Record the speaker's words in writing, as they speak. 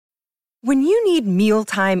When you need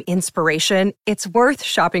mealtime inspiration, it's worth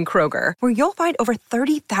shopping Kroger, where you'll find over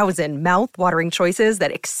 30,000 mouth-watering choices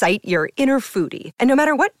that excite your inner foodie. And no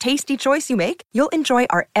matter what tasty choice you make, you'll enjoy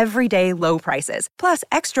our everyday low prices, plus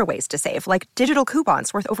extra ways to save, like digital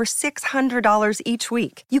coupons worth over $600 each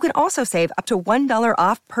week. You can also save up to $1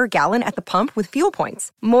 off per gallon at the pump with fuel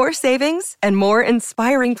points. More savings and more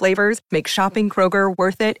inspiring flavors make shopping Kroger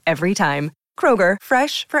worth it every time. Kroger,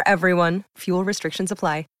 fresh for everyone. Fuel restrictions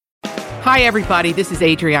apply. Hi, everybody. This is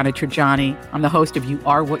Adriana Trajani. I'm the host of You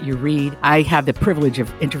Are What You Read. I have the privilege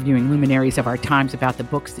of interviewing luminaries of our times about the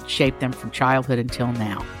books that shaped them from childhood until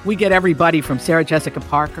now. We get everybody from Sarah Jessica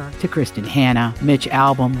Parker to Kristen Hanna, Mitch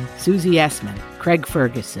Albom, Susie Essman, Craig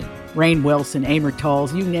Ferguson, Rainn Wilson, Amor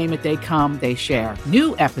Tolls, you name it, they come, they share.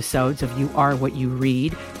 New episodes of You Are What You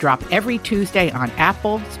Read drop every Tuesday on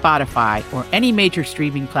Apple, Spotify, or any major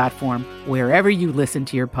streaming platform wherever you listen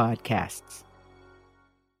to your podcasts.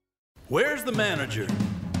 Where's the manager?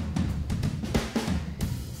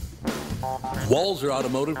 Walzer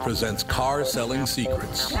Automotive presents Car Selling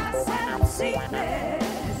Secrets. I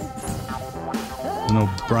know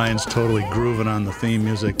Brian's totally grooving on the theme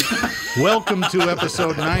music. Welcome to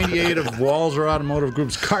episode 98 of Walzer Automotive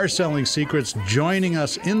Group's Car Selling Secrets. Joining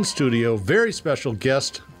us in studio, very special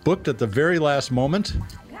guest, booked at the very last moment,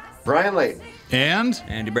 Brian Layton. And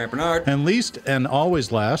Andy Brant Bernard. And least and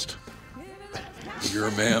always last, You're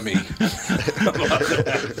a mammy.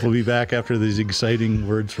 We'll be back after these exciting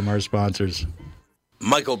words from our sponsors.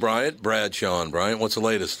 Michael Bryant, Bradshaw and Bryant, what's the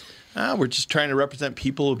latest? We're just trying to represent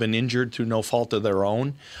people who've been injured through no fault of their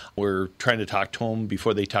own. We're trying to talk to them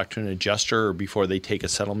before they talk to an adjuster or before they take a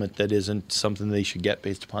settlement that isn't something they should get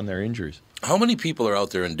based upon their injuries. How many people are out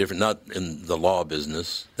there in different, not in the law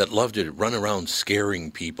business, that love to run around scaring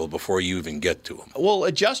people before you even get to them? Well,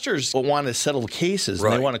 adjusters want to settle cases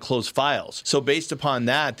and they want to close files. So based upon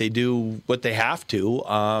that, they do what they have to.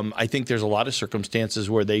 I think there's a lot of circumstances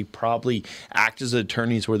where they probably act as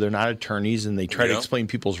attorneys where they're not attorneys and they try to explain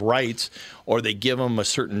people's rights, or they give them a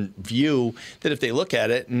certain view that if they look at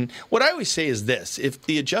it, and what I always say is this, if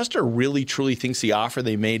the adjuster really truly thinks the offer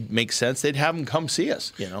they made makes sense, they'd have them come see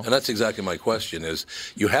us. And that's exactly my question is,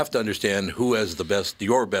 you have to understand who has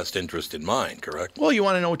your best interest in mind, correct? Well, you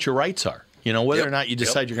want to know what your rights are. Whether or not you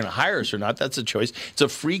decide you're going to hire us or not, that's a choice. It's a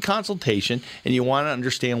free consultation, and you want to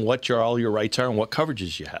understand what all your rights are and what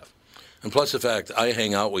coverages you have. And plus the fact I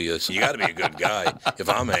hang out with you, so you got to be a good guy if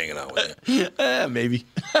I'm hanging out with you. Maybe.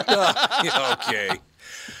 Okay.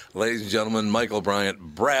 Ladies and gentlemen, Michael Bryant,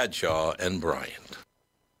 Bradshaw and Bryant.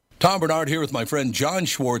 Tom Bernard here with my friend John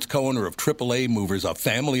Schwartz, co-owner of AAA Movers, a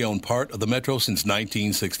family-owned part of the Metro since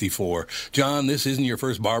 1964. John, this isn't your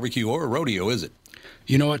first barbecue or a rodeo, is it?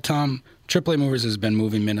 You know what, Tom? AAA Movers has been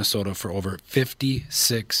moving Minnesota for over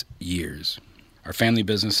 56 years. Our family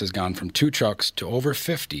business has gone from 2 trucks to over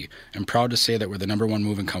 50, and proud to say that we're the #1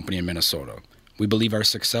 moving company in Minnesota. We believe our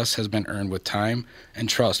success has been earned with time and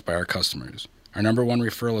trust by our customers. Our #1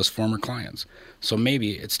 referral is former clients. So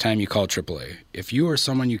maybe it's time you call AAA. If you or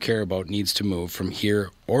someone you care about needs to move from here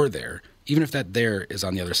or there, even if that there is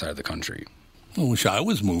on the other side of the country. I wish I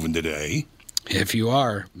was moving today. If you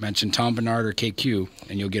are, mention Tom Bernard or KQ,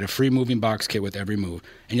 and you'll get a free moving box kit with every move,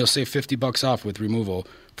 and you'll save $50 off with removal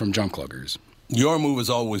from junk luggers. Your move is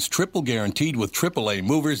always triple guaranteed with AAA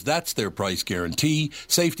Movers. That's their price guarantee,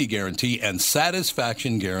 safety guarantee, and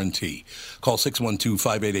satisfaction guarantee. Call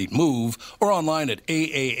 612-588-MOVE or online at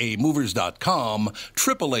aaamovers.com.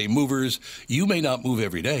 AAA Movers. You may not move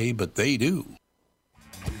every day, but they do.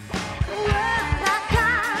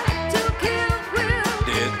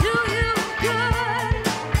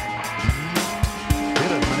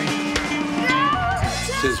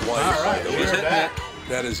 It's his wife. All right, we're back.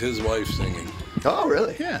 That is his wife singing. Oh,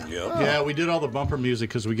 really? Yeah. Yep. Yeah, we did all the bumper music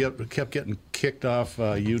because we kept getting kicked off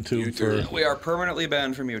YouTube for We are permanently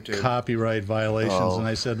banned from YouTube. Copyright violations. And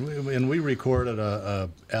I said, and we recorded a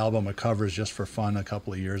album of covers just for fun a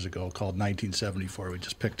couple of years ago called 1974. We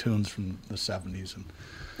just picked tunes from the 70s. And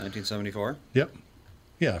 1974? Yep.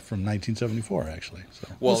 Yeah, from 1974, actually. So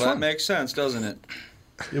well, that makes sense, doesn't it?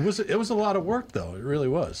 It was a lot of work, though. It really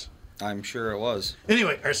was. I'm sure it was.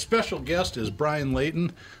 Anyway, our special guest is Brian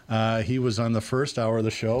Layton. He was on the first hour of the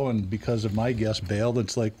show, and because of my guest bailed,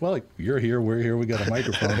 it's like, well, you're here, we're here, we got a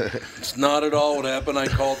microphone. It's not at all what happened. I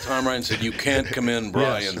called Tom Ryan and said, you can't come in,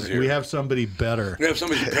 Brian's here. We have somebody better. We have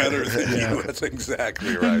somebody better than you. That's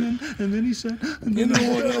exactly right. And then he said, you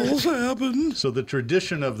know what else happened? So the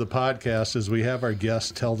tradition of the podcast is we have our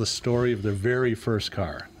guests tell the story of their very first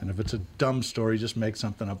car. And if it's a dumb story, just make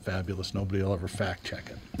something up fabulous. Nobody will ever fact check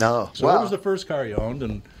it. No. So what was the first car you owned,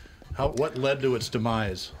 and what led to its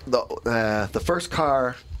demise? The first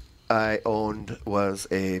car I owned was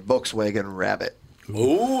a Volkswagen Rabbit.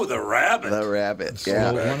 Ooh, the Rabbit. The Rabbit,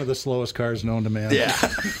 yeah. One of the slowest cars known to man. Yeah,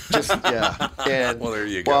 yeah. And, well, there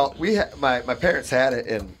you go. Well, my parents had it,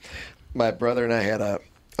 and my brother and I had a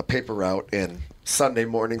paper route, and Sunday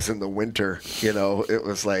mornings in the winter, it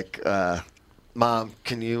was like, Mom,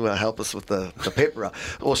 can you help us with the paper route?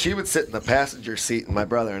 Well, she would sit in the passenger seat, and my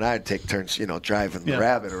brother and I would take turns, driving the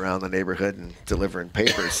Rabbit around the neighborhood and delivering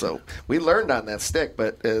papers. So we learned on that stick.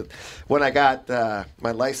 But when I got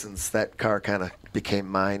my license, that car kind of became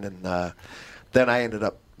mine, and then I ended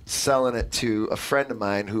up selling it to a friend of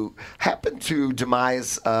mine who happened to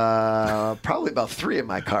demise probably about 3 of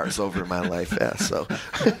my cars over my life. Yeah, so.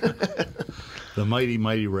 The Mighty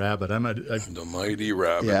Mighty Rabbit. The Mighty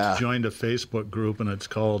Rabbit. Yeah. Joined a Facebook group, and it's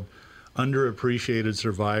called Underappreciated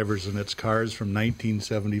Survivors, and it's cars from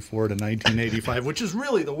 1974 to 1985, which is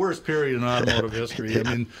really the worst period in automotive history. I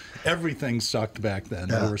mean, everything sucked back then.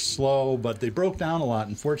 They were slow, but they broke down a lot,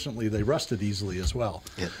 and fortunately, they rusted easily as well.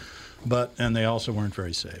 Yeah. And they also weren't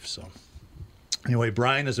very safe. So, anyway,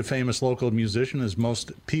 Brian is a famous local musician, as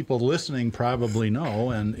most people listening probably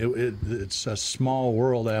know, and it's a small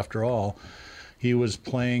world after all. He was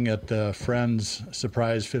playing at a friend's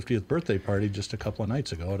surprise 50th birthday party just a couple of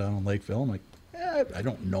nights ago down in Lakeville. I'm like, I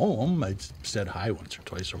don't know him. I said hi once or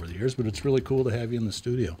twice over the years, but it's really cool to have you in the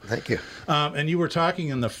studio. Thank you. And you were talking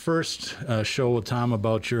in the first show with Tom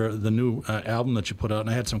about the new album that you put out, and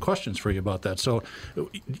I had some questions for you about that. So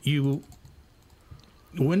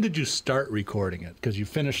when did you start recording it? Because you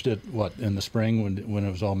finished it, in the spring when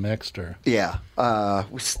it was all mixed? Or Yeah.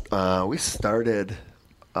 We started...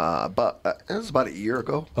 it was about a year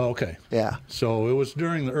ago. Oh, okay. Yeah. So it was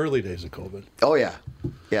during the early days of COVID. Oh, yeah.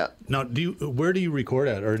 Yeah. Now, where do you record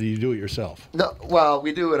at, or do you do it yourself? No, well,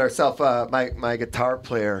 we do it ourselves. My guitar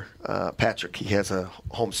player, Patrick, he has a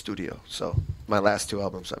home studio. So my last 2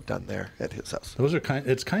 albums I've done there at his house.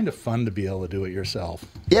 It's kind of fun to be able to do it yourself.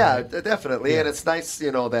 Yeah, right? definitely. Yeah. And it's nice,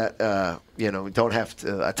 that, we don't have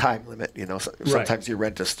a time limit. Sometimes you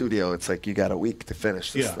rent a studio. It's like you got a week to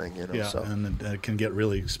finish this thing, Yeah, so. And it can get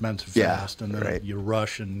really expensive fast. And then you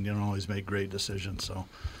rush and you don't always make great decisions. So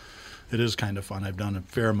it is kind of fun. I've done a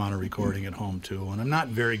fair amount of recording at home, too. And I'm not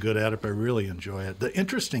very good at it, but I really enjoy it. The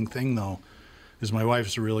interesting thing, though, is my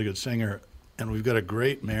wife's a really good singer, and we've got a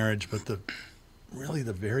great marriage, but the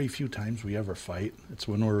very few times we ever fight, it's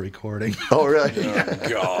when we're recording. Oh, really? Oh,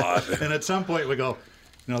 God. And at some point we go,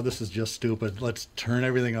 this is just stupid. Let's turn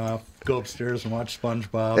everything off, go upstairs and watch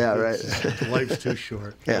SpongeBob. Yeah, right. Life's too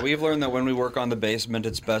short. Yeah. We've learned that when we work on the basement,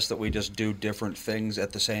 it's best that we just do different things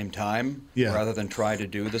at the same time rather than try to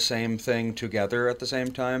do the same thing together at the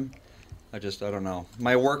same time. I don't know.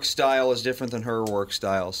 My work style is different than her work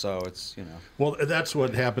style, so it's, Well, that's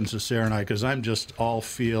what happens to Sarah and I, because I'm just all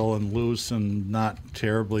feel and loose and not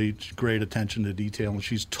terribly great attention to detail, and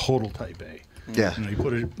she's total type A. Yeah. You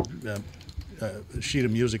put a sheet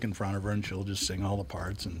of music in front of her, and she'll just sing all the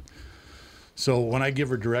parts. And so when I give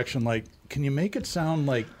her direction, like, can you make it sound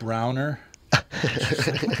like Browner? She's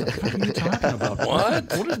like, what the fuck are you talking about? What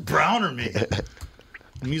does Browner mean?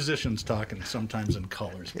 Musicians talking sometimes in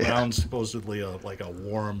colors. Brown's supposedly like a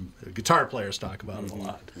warm. Guitar players talk about it a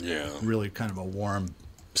lot. Yeah. Really kind of a warm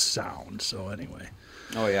sound. So anyway.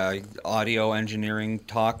 Oh, yeah. Audio engineering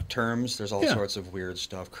talk terms. There's all sorts of weird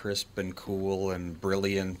stuff. Crisp and cool and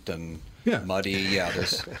brilliant and muddy. Yeah,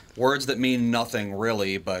 there's words that mean nothing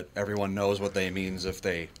really, but everyone knows what they means if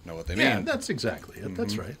they know what they mean. Yeah, that's exactly it.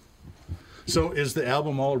 That's right. So is the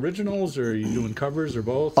album all originals, or are you doing covers, or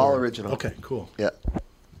both? All original. Okay, cool. Yeah.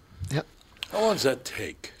 Yep. How long does that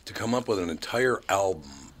take to come up with an entire album?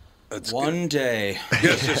 One day.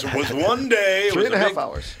 Yes, it was one day. 3.5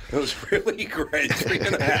 hours. It was really great.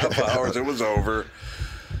 3.5 hours. It was over.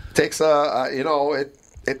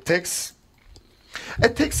 It takes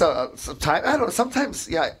it takes some time. I don't know. Sometimes,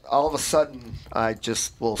 all of a sudden, I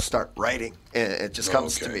just will start writing, and it just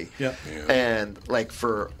comes to me. Yeah. And like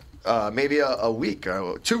for maybe a week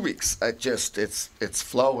or 2 weeks, it's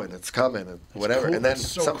flowing, it's coming, and whatever. Cool. And then It's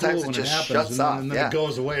so sometimes cool it when just happens, shuts off. and then it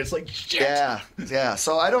goes away. It's like shit. Yeah.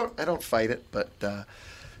 So I don't fight it, but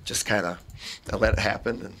just kind of let it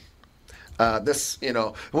happen. And this,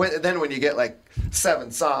 when you get like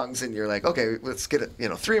 7 songs and you're like, okay, let's get it,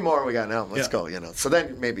 3 more, we got an album, let's go, So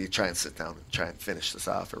then maybe you try and sit down and try and finish this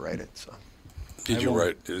off or write it. So. Did you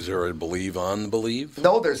write? Is there a Believe on Believe?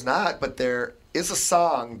 No, there's not, but there is a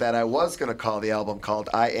song that I was going to call the album called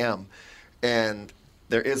I Am, and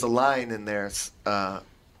there is a line in there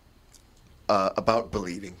about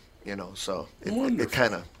believing, so it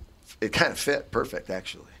kind of fit perfect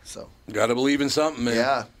actually. So Got to believe in something, man.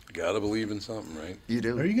 Yeah. Got to believe in something, right? You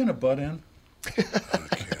do. Are you going to butt in?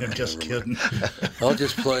 Okay. Just kidding.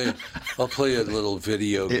 I'll play a little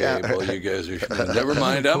video game while you guys are. Never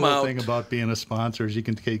mind, I'm out. The thing about being a sponsor is you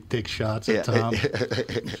can take shots at Tom.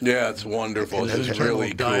 Yeah, it's wonderful. It's really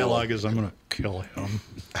cool. Dialogue is, I'm going to kill him.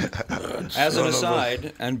 As an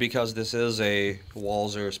aside, and because this is a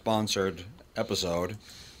Walser-sponsored episode,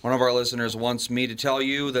 one of our listeners wants me to tell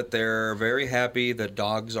you that they're very happy that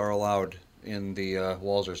dogs are allowed in the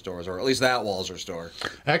Walser stores, or at least that Walser store.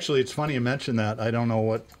 Actually, it's funny you mentioned that. I don't know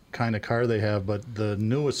what kind of car they have, but the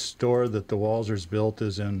newest store that the Walsers built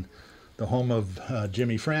is in the home of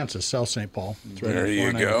Jimmy Francis, South St. Paul. It's right there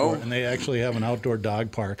you go. And they actually have an outdoor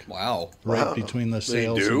dog park. Wow. Right between the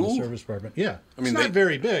sales and the service department. Yeah. I mean, it's not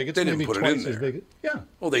very big. It's maybe twice as big. Yeah.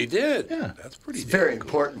 Well, they did. Yeah. That's pretty It's very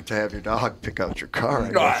important to have your dog pick out your car.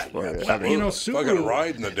 You know, Subaru, I got to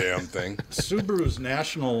ride in the damn thing. Subaru's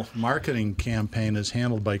national marketing campaign is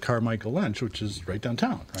handled by Carmichael Lynch, which is right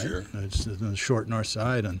downtown, right? Sure. It's in the short north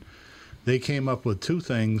side, and they came up with two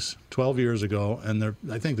things 12 years ago, and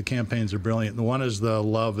I think the campaigns are brilliant. The one is the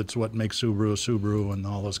love, it's what makes Subaru a Subaru, and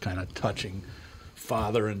all those kind of touching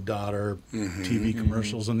father and daughter TV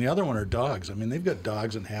commercials. And the other one are dogs. I mean, they've got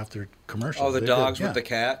dogs in half their commercials. Oh, the dogs with the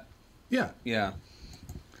cat? Yeah. Yeah.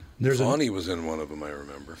 Fawny was in one of them, I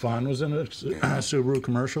remember. Fawn was in a Subaru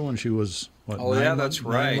commercial, and she was, what,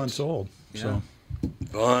 9 months old. Yeah. So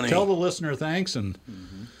Fawny. Tell the listener thanks, and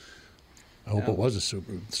I hope it was a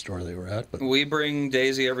Subaru store they were at. But we bring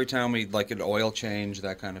Daisy every time we like an oil change,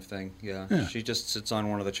 that kind of thing. Yeah. She just sits on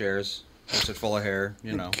one of the chairs, gets it full of hair,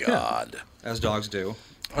 you know. God. As dogs do.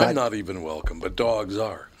 I'm not even welcome, but dogs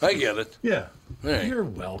are. I get it. Yeah. Hey. You're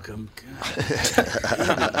welcome.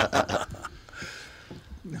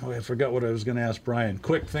 No, I forgot what I was going to ask Brian.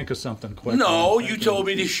 Quick, think of something quick. No, you told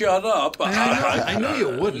me to shut up. I knew you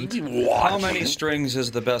wouldn't. How many strings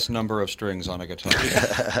is the best number of strings on a guitar?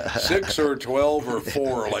 6 or 12 or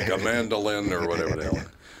 4, like a mandolin or whatever the hell.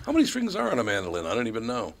 How many strings are on a mandolin? I don't even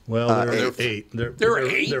know. Well, they're 8. They're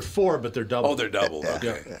 8? They're 4, but they're double. Oh, they're double.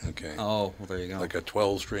 Okay. Okay. Oh, well, there you go. Like a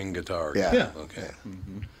 12-string guitar. Yeah. Okay.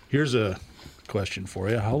 Here's a question for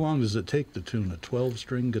you. How long does it take to tune a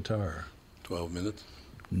 12-string guitar? 12 minutes.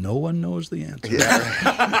 No one knows the answer.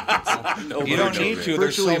 Yeah. You don't need to.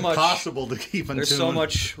 There's Virtually so much impossible to keep in There's tune. so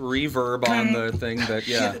much reverb on the thing that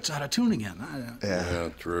Shit, it's out of tune again. Yeah,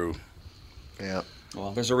 true. Yeah.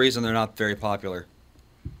 Well, there's a reason they're not very popular.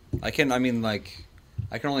 I can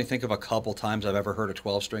only think of a couple times I've ever heard a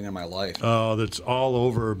 12-string in my life. Oh, that's all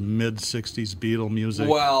over mid-'60s Beatle music.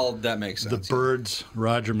 Well, that makes sense. The Byrds,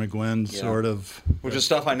 Roger McGuinn, sort of. Which is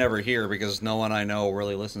stuff I never hear because no one I know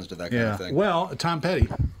really listens to that kind of thing. Well, Tom Petty.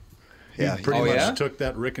 Yeah. He pretty much took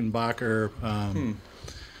that Rickenbacker,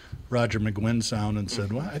 Roger McGuinn sound and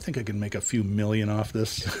said, well, I think I can make a few million off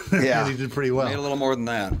this. Yeah. And he did pretty well. Made a little more than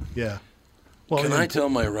that. Yeah. Well, Can I tell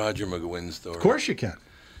my Roger McGuinn story? Of course you can.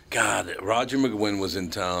 God, Roger McGuinn was in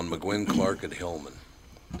town. McGuinn, Clark, and Hillman.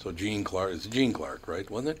 So Gene Clark. It's Gene Clark, right?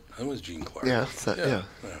 Wasn't it? That was Gene Clark. Yeah. Yeah.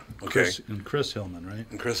 Okay. Chris Hillman, right?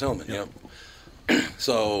 And Chris Hillman, yep.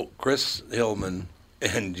 So Chris Hillman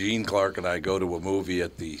and Gene Clark and I go to a movie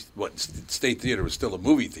at the State Theater. Was still a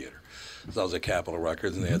movie theater. So I was at Capitol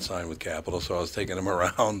Records, and they had signed with Capitol, so I was taking them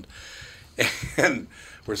around. And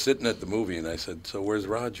we're sitting at the movie, and I said, so where's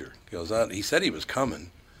Roger? He goes, he said he was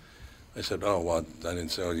coming. I said, oh, well, I didn't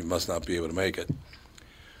say, he must not be able to make it.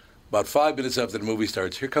 About 5 minutes after the movie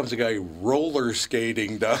starts, here comes a guy roller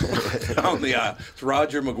skating down the aisle. It's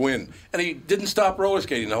Roger McGuinn. And he didn't stop roller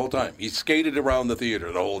skating the whole time. He skated around the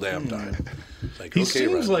theater the whole damn time. Like, he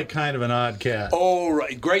seems like kind of an odd cat. Oh,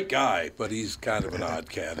 right. Great guy, but he's kind of an odd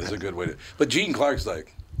cat is a good way to... But Gene Clark's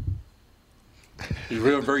like... He's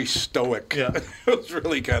really very stoic. Yeah. It was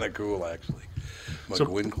really kind of cool, actually.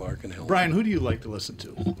 McGuinn, Clark, and Hill. Brian, who do you like to listen to?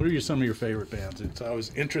 What are some of your favorite bands? It's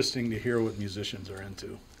always interesting to hear what musicians are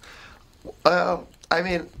into. I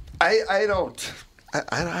mean, I don't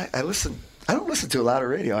listen. I don't listen to a lot of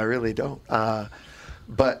radio. I really don't.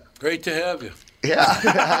 But great to have you. Yeah.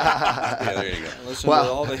 Yeah, there you go. Listen to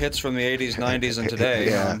all the hits from the 80s, 90s, and today.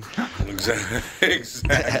 Yeah.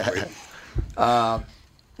 Exactly.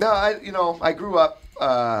 No, I grew up.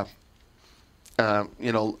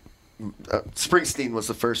 Springsteen was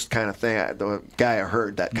the first kind of thing. The guy I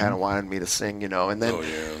heard that kind of wanted me to sing, and then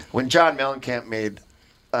when John Mellencamp made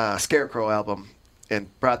Scarecrow album and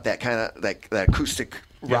brought that kind of like that acoustic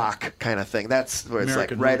rock kind of thing, that's where it's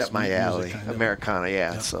American like right up my music, alley,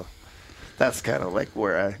 Americana, So that's kind of like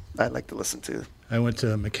where I like to listen to. I went to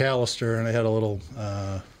McAllister and I had a little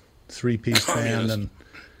 3-piece band, and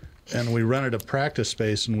and we rented a practice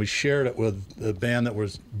space, and we shared it with the band that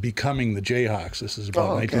was becoming the Jayhawks. This is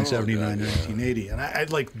about 1979, 1980. And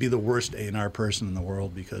I'd like to be the worst A&R person in the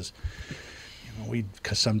world because, we'd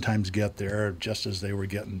sometimes get there just as they were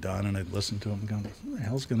getting done, and I'd listen to them going, who the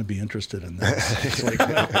hell's going to be interested in this? It's like,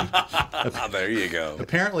 there you go.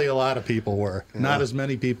 Apparently a lot of people were. Yeah. Not as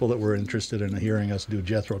many people that were interested in hearing us do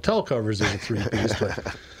Jethro Tull covers as a three-piece,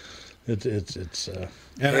 but it's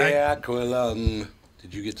Aquilon.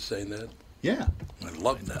 Did you get to sing that? Yeah. I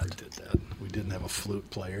love that. We did that. We didn't have a flute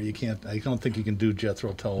player. I don't think you can do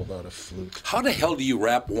Jethro Tull without a flute. How the hell do you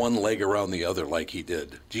wrap one leg around the other like he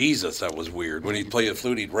did? Jesus, that was weird. When he'd play a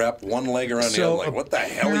flute, he'd wrap one leg around the other. Like, what the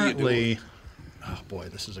hell are you doing? Oh, boy,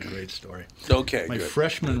 this is a great story. Okay, My good.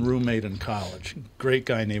 freshman roommate in college, great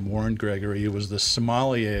guy named Warren Gregory, he was the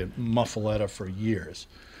sommelier at Muffaletta for years.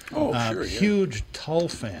 Oh, sure, yeah. Huge Tull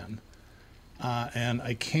fan. And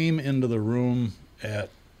I came into the room at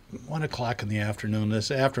 1 o'clock in the afternoon.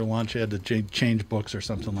 This after lunch, I had to change books or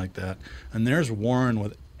something like that. And there's Warren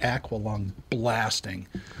with Aqualung blasting,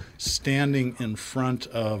 standing in front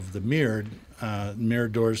of the mirrored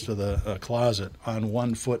doors to the closet on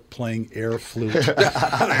one foot playing air flute. There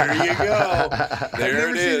you go. I've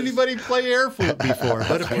never seen anybody play air flute before,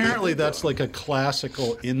 but apparently that's like a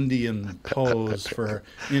classical Indian pose for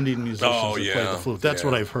Indian musicians to play the flute. That's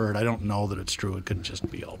what I've heard. I don't know that it's true. It could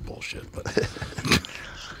just be all bullshit.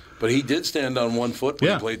 But he did stand on one foot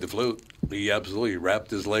when he played the flute. He absolutely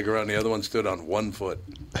wrapped his leg around the other one, stood on one foot.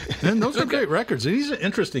 And those are great records. And he's an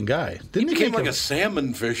interesting guy. He became like a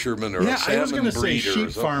salmon fisherman or a salmon breeder. I was going to say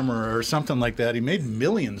sheep farmer or something like that. He made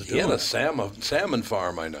millions doing it. He had a salmon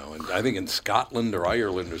farm, I know. And I think in Scotland or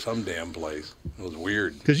Ireland or some damn place. It was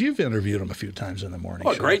weird. Because you've interviewed him a few times in the morning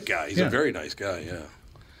show. Great guy. He's a very nice guy, yeah.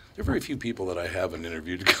 There are very few people that I haven't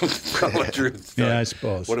interviewed to come to tell the truth. Yeah, I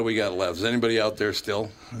suppose. What do we got left? Is anybody out there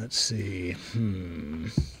still? Let's see.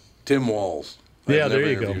 Tim Walls. Yeah, there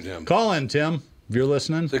you go. Him. Call in, Tim, if you're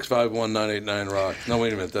listening. 651-989-ROCK. No,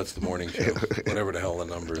 wait a minute. That's the morning show. Whatever the hell the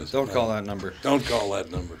number is. Don't call that number. Don't call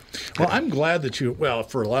that number. Well, I'm glad that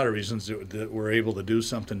for a lot of reasons, that we're able to do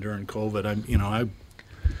something during COVID.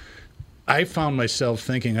 I found myself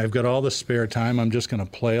thinking, I've got all this spare time. I'm just going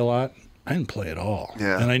to play a lot. I didn't play at all.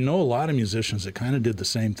 Yeah. And I know a lot of musicians that kind of did the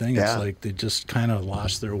same thing. It's like they just kind of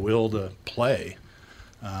lost their will to play.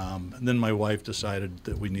 And then my wife decided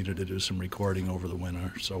that we needed to do some recording over the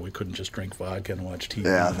winter, so we couldn't just drink vodka and watch TV.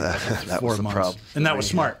 Yeah, that was the problem. And that was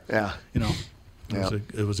smart. Yeah.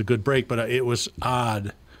 It was a good break, but it was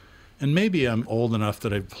odd. And maybe I'm old enough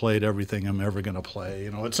that I've played everything I'm ever going to play.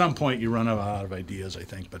 At some point you run out of ideas, I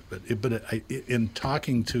think. But in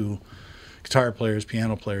talking to guitar players,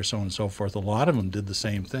 piano players, so on and so forth, a lot of them did the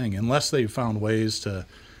same thing, unless they found ways to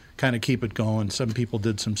kind of keep it going. Some people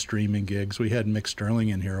did some streaming gigs. We had Mick Sterling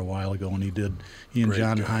in here a while ago, and he and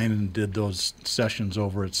John Heinen did those sessions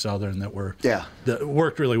over at Southern that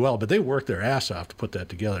worked really well, but they worked their ass off to put that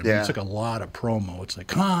together. I mean, it's like a lot of promo. It's like,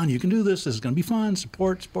 come on, you can do this. This is going to be fun.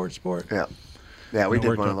 Support. Yeah, we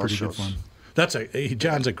did one of those shows.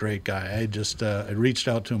 John's a great guy. I reached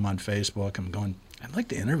out to him on Facebook. I'm going, I'd like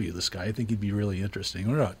to interview this guy. I think he'd be really interesting.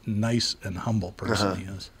 What a nice and humble person he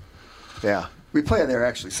is. Yeah. We play there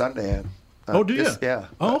actually Sunday. Do you? Yeah.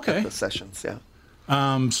 Oh, okay. The sessions, yeah.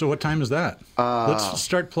 So what time is that? Let's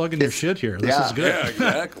start plugging your shit here. This is good. Yeah,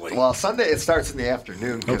 exactly. Well, Sunday it starts in the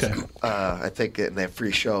afternoon. Okay. I think they have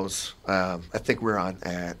free shows. I think we're on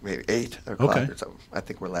at maybe 8 o'clock or something. I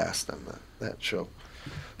think we're last on that show.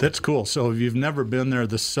 That's cool. So if you've never been there,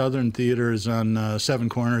 the Southern Theater is on Seven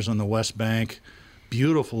Corners on the West Bank.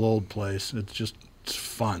 Beautiful old place. It's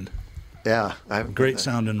fun. Yeah. Great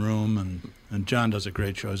sounding room, and John does a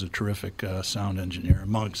great show. He's a terrific sound engineer,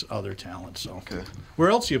 amongst other talents. So, Where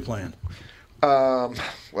else are you playing? Well,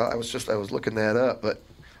 I was looking that up, but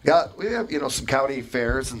we have some county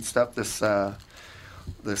fairs and stuff this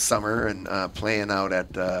summer, and playing out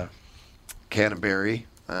at Canterbury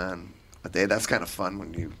on a day. That's kind of fun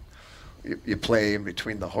when you play in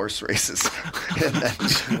between the horse races.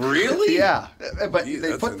 Really? Yeah, but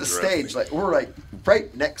they put the stage we're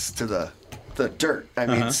right next to the dirt. I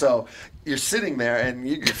mean, so you're sitting there and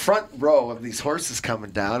your front row of these horses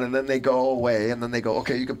coming down, and then they go away, and then they go,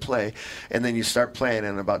 okay, you can play, and then you start playing,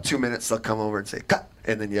 and in about 2 minutes they'll come over and say cut,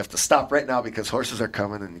 and then you have to stop right now because horses are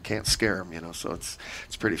coming and you can't scare them. So it's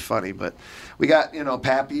pretty funny. But we got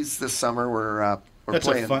Pappy's this summer. We're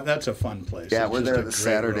playing. That's a fun place. Yeah, we're there this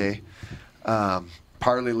Saturday.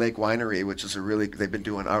 Parley Lake Winery, which is they've been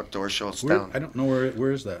doing outdoor shows down. I don't know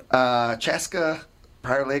where is that? Chaska,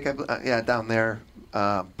 Parley Lake, down there.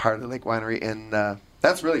 Parley Lake Winery, and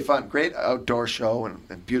that's really fun. Great outdoor show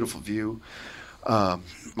and beautiful view.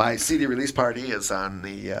 My CD release party is on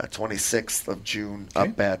the 26th of June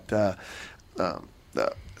up at the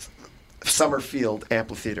Summerfield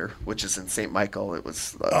Amphitheater, which is in St. Michael. It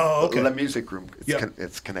was the music room.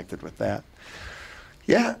 It's connected with that.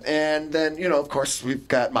 Yeah, and then, of course, we've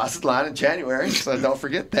got Mazatlan in January, so don't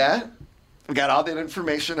forget that. We got all that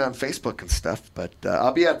information on Facebook and stuff, but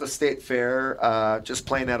I'll be at the State Fair just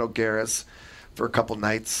playing at O'Gara's for a couple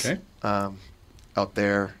nights out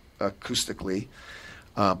there acoustically.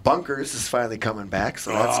 Bunkers is finally coming back,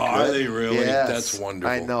 so that's good. Are they really? Yes, that's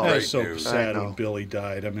wonderful. I know. I was so sad when Billy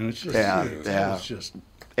died. I mean, it's just it's just.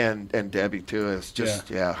 And Debbie too. It's just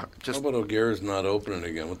How about O'Gara's not opening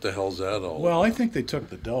again? What the hell's that all? Well, I think they took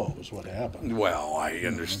the dough. Is what happened. Well, I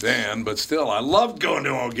understand, but still, I loved going to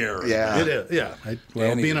O'Gara. Yeah, it is. Yeah.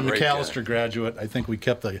 Being a McAllister graduate, I think we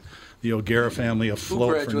kept the O'Gara family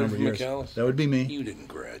afloat for a number of years. McAllister? That would be me. You didn't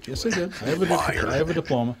graduate. Yes, I did. I have a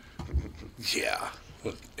diploma. Yeah.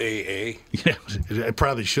 With AA? Yeah, I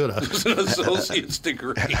probably should have. It's an associate's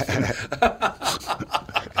degree.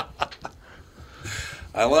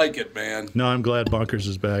 I like it, man. No, I'm glad Bunkers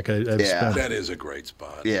is back. That is a great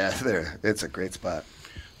spot. Yeah, it's a great spot.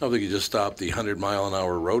 I think you just stop the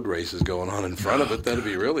 100-mile-an-hour road races going on in front of it. That'd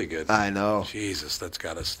be really good. I know. Jesus, that's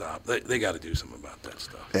got to stop. They got to do something about that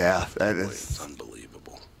stuff. Yeah, It's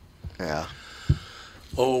unbelievable. Yeah.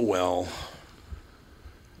 Oh, well.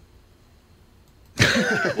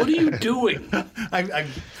 What are you doing? I'm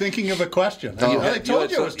thinking of a question. I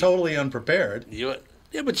told you I was totally unprepared.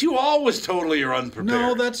 Yeah, but you always totally are unprepared.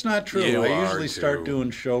 No, that's not true. You I usually are start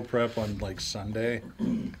doing show prep on Sunday,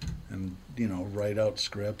 and write out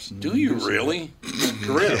scripts. And do you really?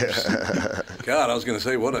 Scripts. God, I was going to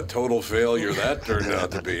say what a total failure that turned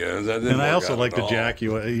out to be. And I also like to jack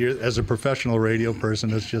you. As a professional radio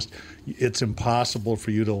person, it's impossible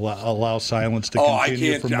for you to allow silence to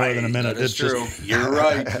continue for more than a minute. It's true. You're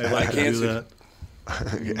right. I can't do that.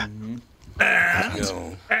 Yeah.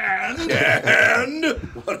 And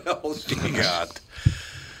what else do you got?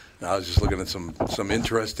 I was just looking at some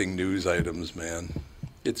interesting news items, man.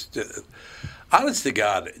 It's honest to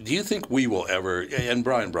God, do you think we will ever, and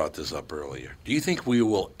Brian brought this up earlier, do you think we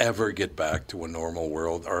will ever get back to a normal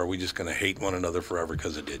world, or are we just going to hate one another forever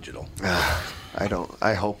because of digital? I don't.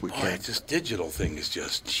 I hope we can. This digital thing is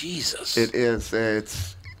just Jesus. It is.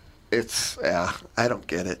 It's. I don't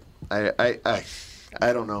get it. I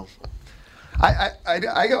don't know. I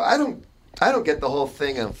don't get the whole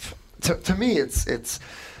thing of. To me, it's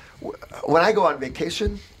when I go on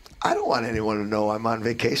vacation, I don't want anyone to know I'm on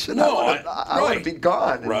vacation. No, I want to be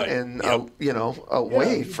gone and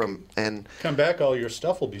away from and come back. All your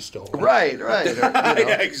stuff will be stolen. Right.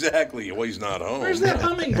 Yeah, exactly. Well, he's not home. Where's that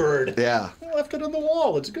hummingbird? Yeah, I left it on the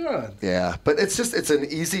wall. It's gone. Yeah, but it's an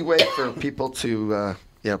easy way for people to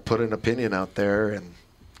put an opinion out there, and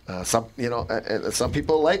some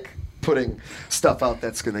people like putting stuff out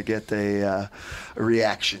that's going to get a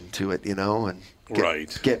reaction to it, and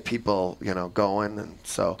get people, going. And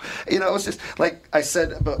so, it's just like I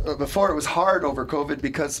said before, it was hard over COVID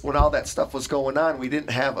because when all that stuff was going on, we didn't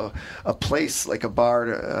have a place like a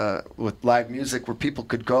bar with live music where people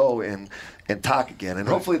could go and talk again. And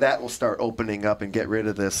hopefully that will start opening up and get rid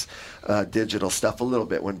of this digital stuff a little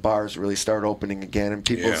bit when bars really start opening again and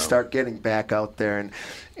people start getting back out there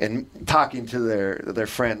and talking to their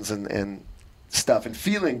friends and stuff and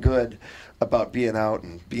feeling good about being out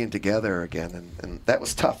and being together again. And that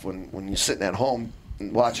was tough when you're sitting at home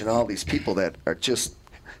and watching all these people that are just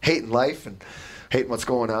hating life and hating what's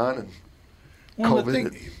going on and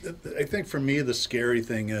COVID. I think for me the scary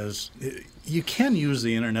thing is you can use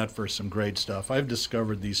the internet for some great stuff. I've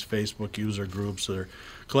discovered these Facebook user groups that are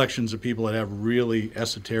collections of people that have really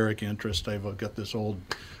esoteric interest. I've got this old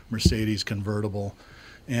Mercedes convertible,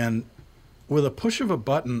 and with a push of a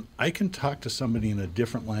button, I can talk to somebody in a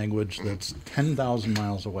different language that's 10,000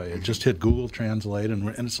 miles away. It just hit Google Translate, and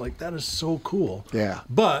it's like, that is so cool. Yeah.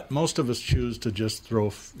 But most of us choose to just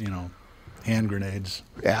throw, hand grenades,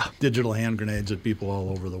 digital hand grenades at people all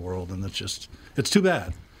over the world, and it's too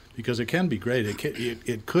bad because it can be great.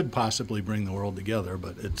 It could possibly bring the world together,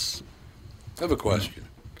 but it's. I have a question.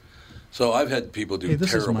 So I've had people do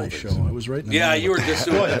this terrible is my things. show. I was right in the Yeah, middle. you were just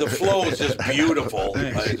the flow is just beautiful.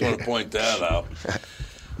 I just want to point that out.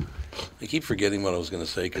 I keep forgetting what I was going to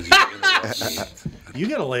say because you interrupt me. You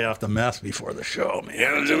got to lay off the meth before the show,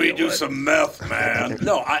 man. Yeah, we do some meth, man.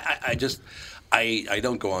 No, I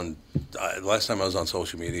don't go on. Last time I was on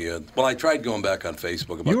social media, well, I tried going back on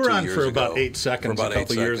Facebook about 2 years ago. You were on for about 8 seconds a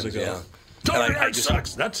couple years ago. Yeah. And I just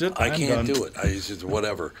sucks. That's it. I can't do it. I just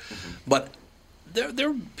whatever. But there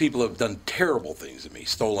are people who have done terrible things to me,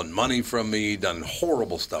 stolen money from me, done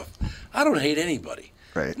horrible stuff. I don't hate anybody.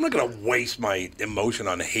 Right. I'm not going to waste my emotion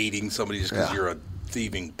on hating somebody just because you're a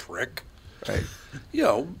thieving prick. Right. You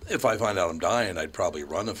know, if I find out I'm dying, I'd probably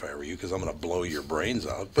run if I were you because I'm going to blow your brains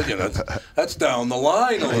out. But, you know, that's down the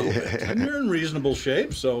line a little bit. And you're in reasonable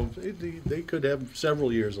shape, so they could have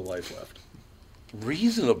several years of life left.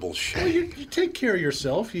 Reasonable shape? Well, you take care of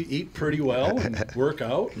yourself. You eat pretty well and work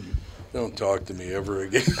out. Don't talk to me ever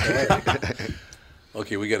again.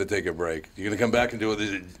 Okay, we got to take a break. You going to come back and do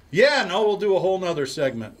it? Yeah, no, we'll do a whole nother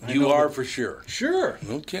segment. You are for sure. Sure.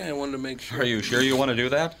 Okay, I wanted to make sure. Are you sure you want to do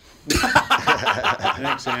that?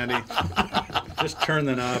 Thanks, Andy. Just turn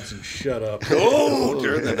the knobs and shut up. Oh,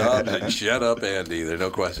 turn the knobs and shut up, Andy. There's no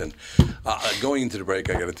question. Going into the break,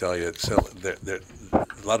 I got to tell you,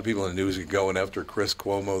 a lot of people in the news are going after Chris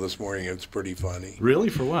Cuomo this morning. It's pretty funny. Really?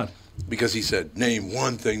 For what? Because he said, name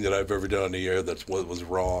one thing that I've ever done on the air that's what was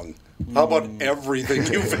wrong. How about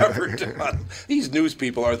everything you've ever done? These news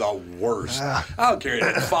people are the worst. I don't care.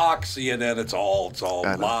 It's Fox, CNN, it's all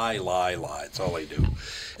lie. It's all they do.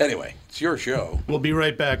 Anyway, it's your show. We'll be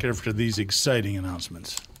right back after these exciting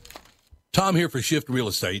announcements. Tom here for Shift Real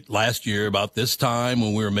Estate. Last year, about this time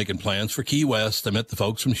when we were making plans for Key West, I met the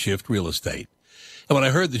folks from Shift Real Estate. And when I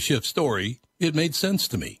heard the Shift story, it made sense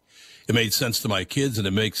to me. It made sense to my kids, and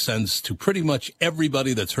it makes sense to pretty much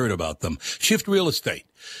everybody that's heard about them. Shift Real Estate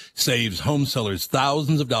saves home sellers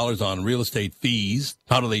thousands of dollars on real estate fees.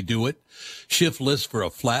 How do they do it? Shift lists for a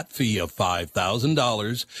flat fee of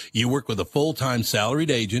 $5,000. You work with a full-time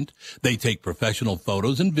salaried agent. They take professional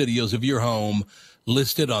photos and videos of your home,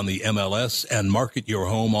 list it on the MLS, and market your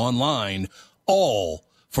home online, all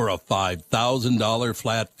for a $5,000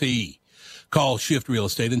 flat fee. Call Shift Real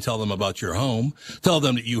Estate and tell them about your home. Tell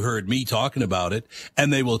them that you heard me talking about it,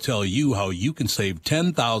 and they will tell you how you can save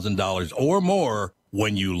 $10,000 or more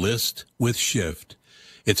when you list with Shift.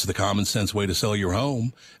 It's the common sense way to sell your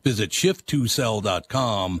home. Visit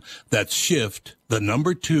shift2sell.com. That's shift, the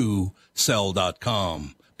number 2,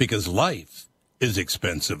 sell.com. Because life is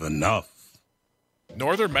expensive enough.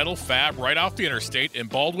 Northern Metal Fab, right off the interstate in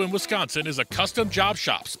Baldwin, Wisconsin, is a custom job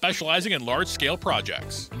shop specializing in large-scale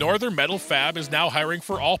projects. Northern Metal Fab is now hiring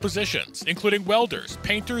for all positions, including welders,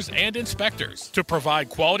 painters, and inspectors, to provide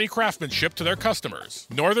quality craftsmanship to their customers.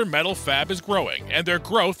 Northern Metal Fab is growing, and their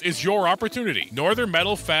growth is your opportunity. Northern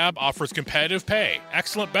Metal Fab offers competitive pay,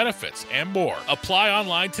 excellent benefits, and more. Apply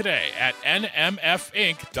online today at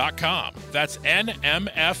nmfinc.com. That's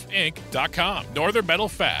nmfinc.com. Northern Metal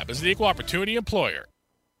Fab is an equal opportunity employer.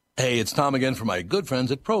 Hey, it's Tom again from my good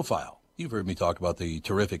friends at Profile. You've heard me talk about the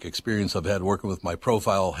terrific experience I've had working with my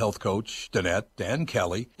Profile health coach, Danette and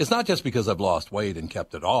Kelly. It's not just because I've lost weight and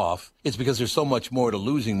kept it off. It's because there's so much more to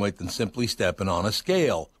losing weight than simply stepping on a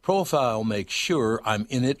scale. Profile makes sure I'm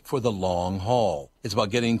in it for the long haul. It's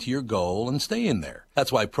about getting to your goal and staying there.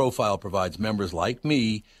 That's why Profile provides members like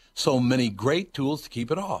me so many great tools to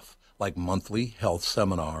keep it off, like monthly health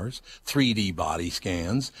seminars, 3D body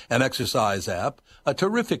scans, an exercise app, a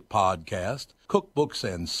terrific podcast, cookbooks,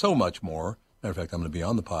 and so much more. Matter of fact, I'm going to be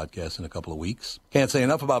on the podcast in a couple of weeks. Can't say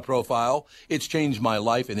enough about Profile. It's changed my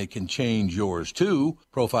life, and it can change yours, too.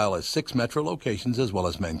 Profile has 6 metro locations, as well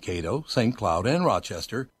as Mankato, St. Cloud, and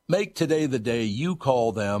Rochester. Make today the day you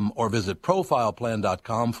call them, or visit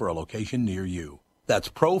profileplan.com for a location near you. That's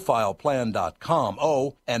profileplan.com.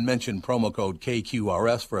 Oh, and mention promo code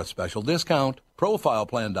KQRS for a special discount.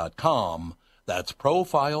 Profileplan.com. That's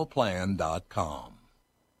profileplan.com.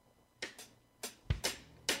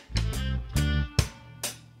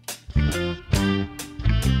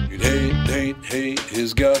 You'd hate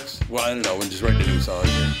his guts. Well, I don't know. I'm just writing a new song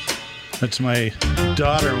here. That's my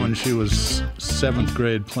daughter when she was 7th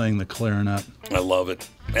grade playing the clarinet. I love it.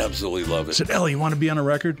 Absolutely love it. I said, Ellie, you want to be on a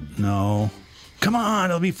record? No. Come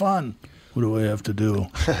on, it'll be fun. What do I have to do?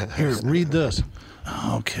 Here, read this.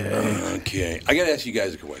 Okay. I got to ask you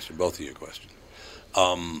guys a question, both of you a question.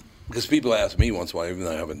 Because people ask me once in a while, even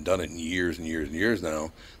though I haven't done it in years and years and years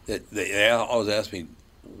now, that they always ask me,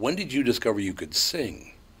 when did you discover you could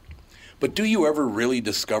sing? But do you ever really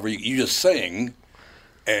discover you just sing?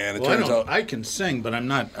 And it turns out I can sing, but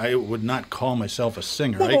I would not call myself a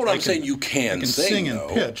singer. Well, I'm saying you can I can sing in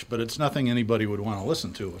pitch, but it's nothing anybody would want to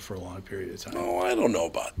listen to for a long period of time. Oh, I don't know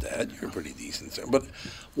about that. You're a pretty decent singer. But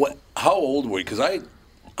how old were you? Because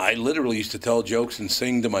I literally used to tell jokes and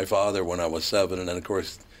sing to my father when I was 7, and then, of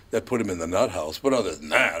course, that put him in the nut house. But other than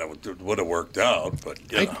that, it would have worked out. But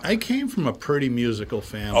I came from a pretty musical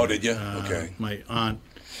family. Oh, did you? Okay. My aunt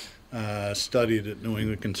studied at New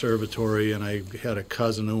England Conservatory, and I had a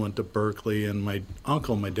cousin who went to Berkeley, and my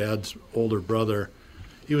uncle, my dad's older brother,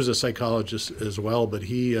 he was a psychologist as well, but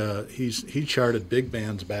he charted big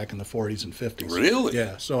bands back in the 40s and 50s. Really?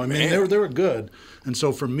 Yeah. So I mean, they were good. And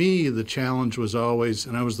so for me, the challenge was always,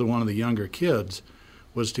 and I was one of the younger kids,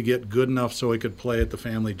 was to get good enough so I could play at the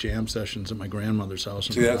family jam sessions at my grandmother's house.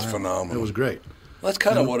 See, that's phenomenal. It was great. Well, that's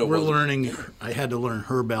kind of what it was. We're learning. I had to learn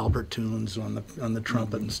Herb Alpert tunes on the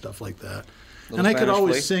trumpet and stuff like that. And I could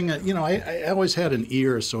always sing. I always had an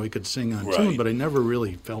ear so I could sing on tune, but I never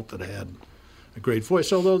really felt that I had a great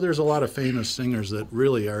voice. Although there's a lot of famous singers that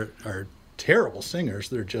really are terrible singers.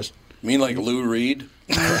 They're just. You mean like Lou Reed?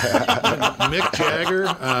 Mick Jagger.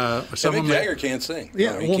 Mick Jagger can't sing.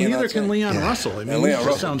 Yeah, well, neither can Leon Russell. I mean, Leon he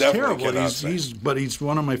Russell sounds definitely terrible. But he's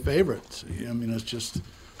one of my favorites. I mean, it's just.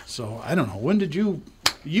 So I don't know. When did you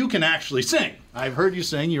can actually sing? I've heard you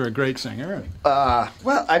sing. You're a great singer.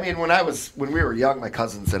 Well, I mean, when we were young, my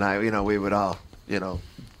cousins and I, we would all,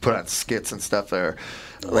 put on skits and stuff there.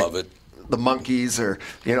 Love it. The Monkees, or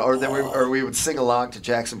we would sing along to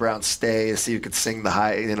Jackson Brown's "Stay" to see who could sing the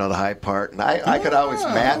high part, and I could always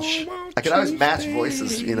match. I could always match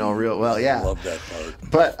voices, real well. Yeah, I love that part.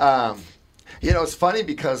 But it's funny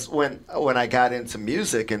because when I got into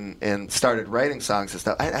music and started writing songs and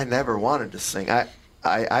stuff, I never wanted to sing. I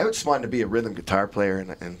just wanted to be a rhythm guitar player in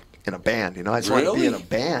a band. I just wanted to be in a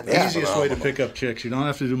band. The easiest way to pick up chicks. You don't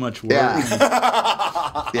have to do much work.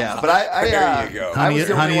 Yeah, but there you go. Honey,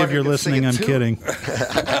 if you're listening, I'm kidding.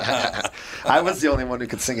 I was the only one who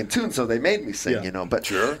could sing in tune, so they made me sing. But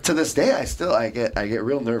to this day, I get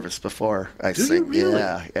real nervous before I sing. Really?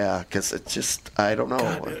 Yeah, because it's just I don't know.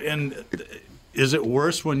 God, and is it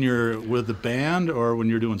worse when you're with the band or when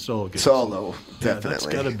you're doing solo gigs? Solo, definitely. That's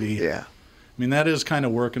got to be. Yeah. I mean, that is kind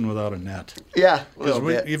of working without a net. Yeah, because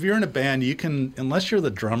if you're in a band, you can, unless you're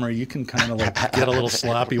the drummer, you can kind of like get a little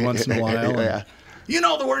sloppy once in a while. Yeah. You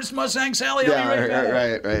know the words Mustang Sally.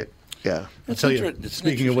 Right. Yeah. I'll tell you,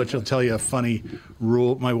 speaking of which, I'll tell you a funny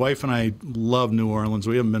rule. My wife and I love New Orleans.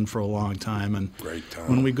 We haven't been for a long time. And great time.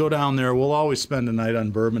 When we go down there, we'll always spend a night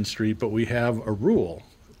on Bourbon Street, but we have a rule.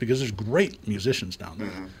 Because there's great musicians down there.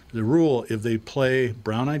 Mm-hmm. The rule, if they play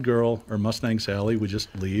Brown Eyed Girl or Mustang Sally, we just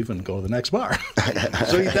leave and go to the next bar.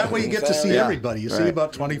 So that way you get to see everybody. You see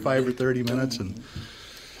about 25 or 30 minutes. And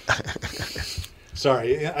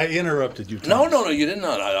Sorry, I interrupted you, Thomas. No, you did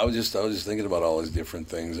not. I was just thinking about all these different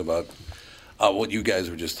things about what you guys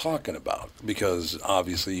were just talking about. Because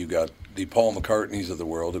obviously you got the Paul McCartneys of the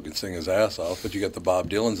world who can sing his ass off, but you got the Bob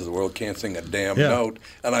Dylans of the world can't sing a damn note,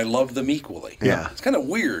 and I love them equally. Yeah. It's kind of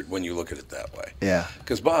weird when you look at it that way. Yeah.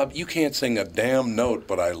 Because, Bob, you can't sing a damn note,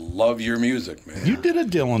 but I love your music, man. You did a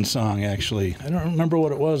Dylan song, actually. I don't remember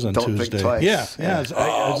what it was on Don't Tuesday. Think Twice. Yeah.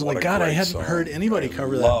 I was like, God, I hadn't heard anybody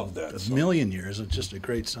cover that song. A million years. It's just a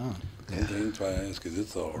great song. Don't think twice, because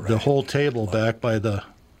it's all right. The whole table back by the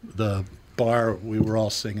bar, we were all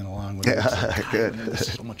singing along with it. Yeah, good. It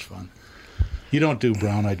was so much fun. You don't do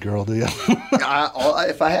Brown Eyed Girl, do you?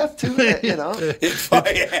 If I have to, If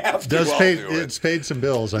I have to, I'll do it. It's paid some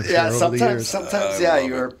bills, I'm sure, over the years. Sometimes,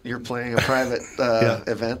 you're playing a private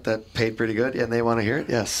event that paid pretty good, and they want to hear it.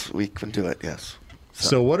 Yes, we can do it. Yes.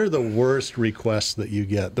 So what are the worst requests that you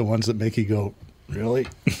get? The ones that make you go, really?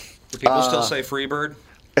 Do people still say Freebird?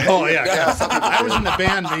 Oh, yeah. I was in the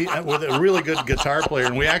band with a really good guitar player,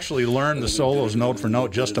 and we actually learned the solos note for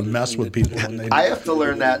note just to mess with people. I have to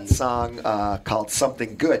learn that song called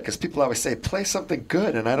Something Good, because people always say, play something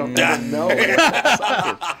good, and I don't even know.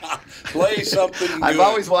 Play something good. I've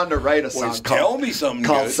always wanted to write a song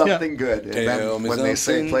called Something Good. And then when they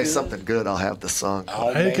say play something good, I'll have the song.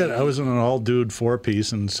 I was in an all-dude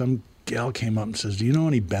 4-piece, and some gal came up and says, do you know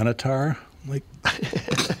any Benatar? I'm like,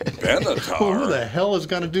 Benatar? Who the hell is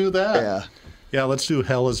going to do that? Yeah, let's do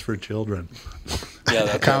Hell is for Children. Yeah,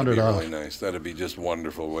 that'd be really nice. That'd be just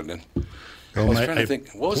wonderful, wouldn't it? I was trying to think,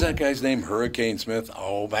 what was that guy's name? Hurricane Smith?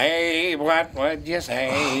 Oh, babe, what would you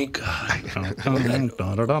say? Oh, God.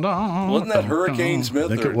 Wasn't that Hurricane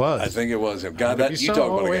Smith? I think it was. I think it was him. God, that, you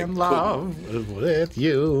talk about a guy in love with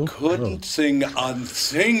you. Couldn't sing a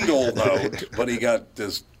single note, but he got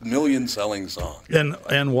this million-selling song.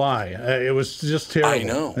 And why? It was just terrible. I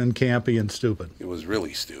know. And campy and stupid. It was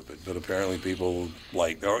really stupid, but apparently people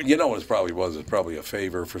liked, or you know what it probably was? It's probably a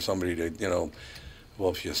favor for somebody to, well,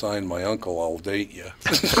 if you sign my uncle, I'll date you.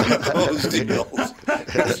 Those deals.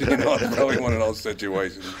 It's probably one of those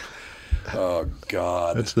situations. Oh,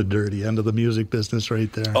 God. That's the dirty end of the music business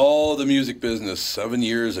right there. Oh, the music business. 7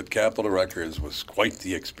 years at Capitol Records was quite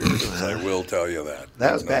the experience. I will tell you that.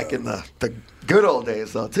 That was back in the good old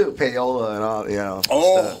days, though, too. Payola and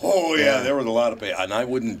all, Yeah. There was a lot of pay. And I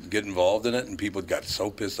wouldn't get involved in it, and people got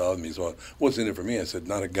so pissed off at me. So, what's in it for me? I said,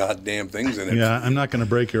 not a goddamn thing's in it. Yeah, I'm not going to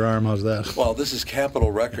break your arm. How's that? Well, this is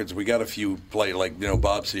Capitol Records. We got a few play, like,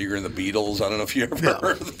 Bob Seger and the Beatles. I don't know if you ever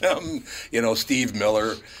heard of them. Steve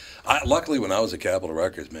Miller. Luckily, when I was at Capitol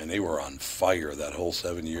Records, man, they were on fire that whole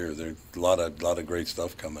 7 years. There's a lot of great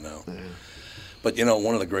stuff coming out. Yeah. But,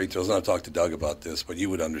 one of the great thrills, and I've talked to Doug about this, but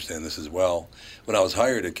you would understand this as well. When I was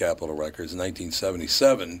hired at Capitol Records in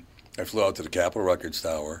 1977, I flew out to the Capitol Records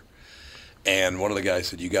Tower, and one of the guys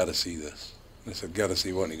said, you got to see this. I said, got to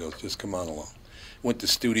see what? And he goes, just come on along. Went to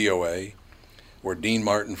Studio A, where Dean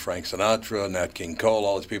Martin, Frank Sinatra, Nat King Cole,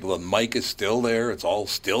 all these people, the mic is still there. It's all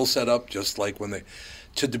still set up just like when they...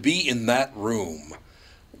 To be in that room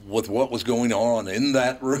with what was going on in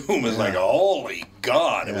that room is like, holy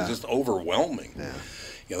God, it was just overwhelming. Yeah.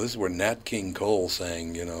 This is where Nat King Cole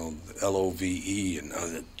sang, LOVE,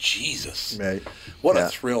 and Jesus. Right. What a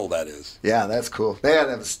thrill that is. Yeah, that's cool.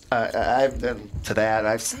 I've been to that.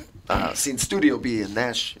 I've seen Studio B in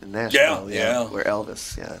Nashville. Yeah. Where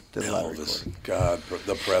Elvis, did a lot of recording. God,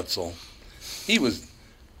 the pretzel. He was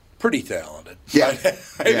pretty talented. Yeah.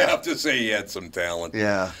 I'd have to say he had some talent.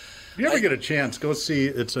 Yeah. If you ever get a chance, go see.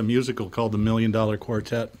 It's a musical called The $1 Million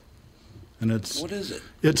Quartet, and what is it?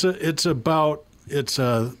 It's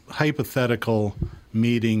a hypothetical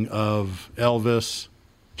meeting of Elvis,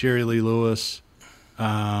 Jerry Lee Lewis,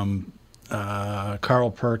 Carl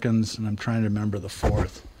Perkins, and I'm trying to remember the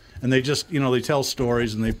fourth. And they just they tell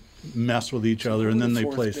stories and they mess with each other, and then they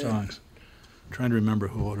play songs. I'm trying to remember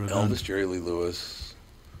who would have done. Elvis, Jerry Lee Lewis.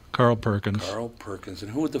 Carl Perkins.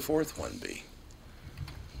 And who would the fourth one be?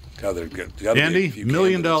 Andy, $1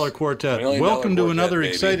 Million Quartet. Welcome to another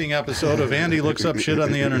exciting episode of Andy Looks Up Shit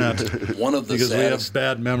on the Internet. Because we have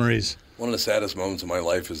bad memories. One of the saddest moments of my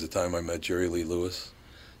life is the time I met Jerry Lee Lewis.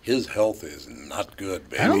 His health is not good,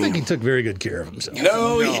 baby. I don't think he took very good care of himself.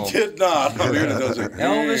 No. He did not.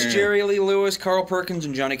 Elvis, Jerry Lee Lewis, Carl Perkins,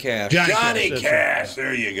 and Johnny Cash. Johnny Cash.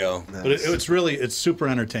 There you go. Nice. But it's super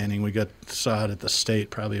entertaining. We saw it at the State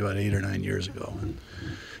probably about 8 or 9 years ago. And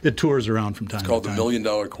it tours around from time to time. It's called The $1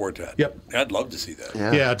 Million Quartet. Yep. I'd love to see that.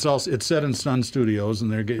 Yeah, it's set in Sun Studios,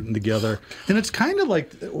 and they're getting together. And it's kind of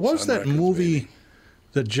like, what was that movie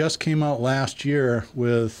that just came out last year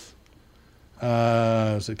with...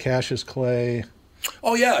 was it Cassius Clay?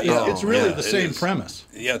 Oh, yeah. It's really the same premise.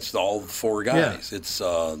 Yeah, it's all four guys. Yeah. It's,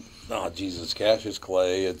 Jesus, Cassius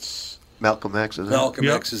Clay. It's... Malcolm X is there. Malcolm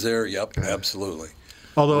X is there, absolutely.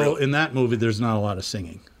 Although in that movie, there's not a lot of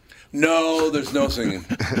singing. No, there's no singing.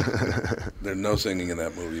 There's no singing in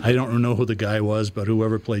that movie. I don't know who the guy was, but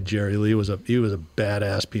whoever played Jerry Lee was a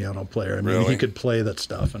badass piano player. I mean, he could play that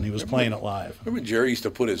stuff, and he was playing it live. Remember Jerry used to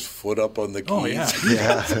put his foot up on the keys? Oh,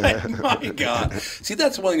 yeah. My God. See,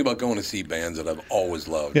 that's one thing about going to see bands that I've always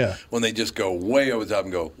loved. Yeah. When they just go way over the top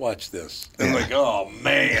and go, watch this. And I'm like, oh,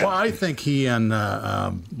 man. Well, I think he and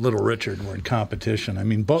Little Richard were in competition. I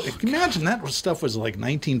mean, imagine that stuff was like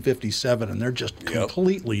 1957, and they're just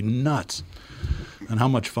completely nuts. And how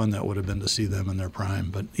much fun that would have been to see them in their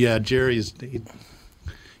prime. But yeah, Jerry's,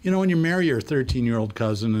 when you marry your 13-year-old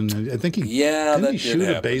cousin, and I think he shoot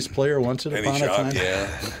a bass player once upon a time. Yeah.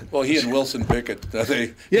 Well, he and Wilson Pickett,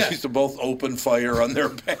 they used to both open fire on their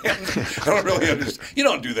band. I don't really understand. You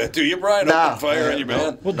don't do that, do you, Brian? Open fire on your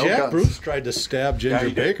band? Well, Jack Bruce tried to stab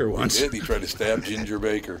Ginger Baker once. He did. He tried to stab Ginger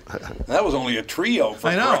Baker. That was only a trio,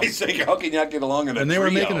 for Christ's sake. How can you not get along in a trio? And they were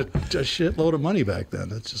making a shitload of money back then.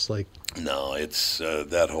 It's just like... No, it's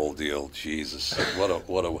that whole deal. Jesus, what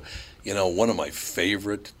a one of my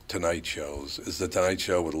favorite Tonight shows is the Tonight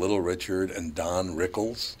Show with Little Richard and Don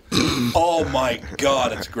Rickles. Oh my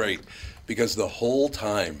God, it's great because the whole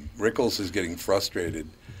time Rickles is getting frustrated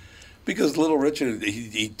because Little Richard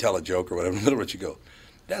he'd tell a joke or whatever. Little Richard would go,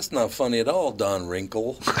 "That's not funny at all, Don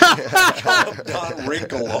Wrinkle." Don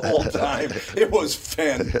Wrinkle the whole time. It was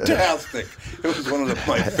fantastic. It was one of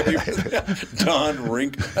my favorites. Don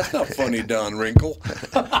Wrinkle. That's not funny, Don Wrinkle.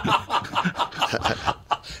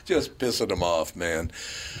 Just pissing him off, man.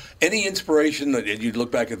 Any inspiration that you'd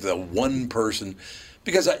look back at the one person?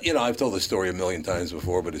 Because, I've told this story a million times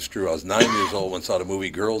before, but it's true. I was 9 years old when I saw the movie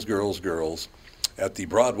Girls, Girls, Girls at the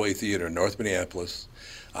Broadway Theater in North Minneapolis.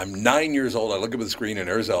 I'm 9 years old. I look up at the screen, and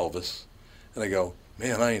there's Elvis. And I go,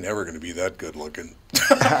 man, I ain't ever going to be that good looking.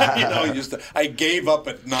 I gave up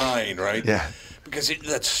at 9, right? Yeah. Because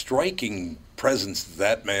that striking presence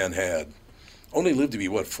that man had. Only lived to be,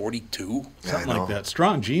 what, 42? Something like that.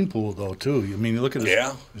 Strong gene pool, though, too. I mean, you look at his...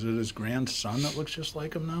 Yeah. Is it his grandson that looks just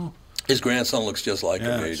like him now? His grandson looks just like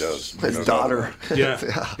him. Yeah, he does. His daughter.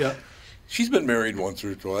 Yeah. She's been married once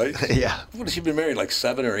or twice. Yeah. What has she been married? Like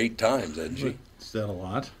 7 or 8 times, hasn't she? Is that a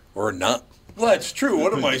lot? Or not? Well, that's true.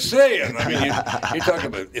 What am I saying? I mean, you're talking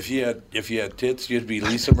about if you had tits, you'd be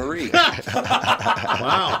Lisa Marie.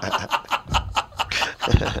 Wow.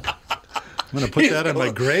 I'm going to put that on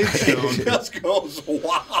my gravestone. He just goes,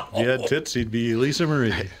 wow. If you had tits, he'd be Lisa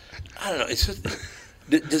Marie. I don't know. It's just,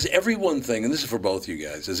 does everyone think, and this is for both you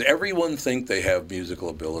guys, does everyone think they have musical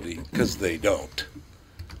ability? Because they don't.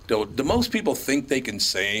 Do most people think they can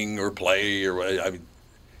sing or play? Or I mean,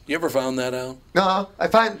 you ever found that out? No, I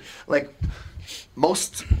find like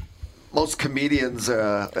most comedians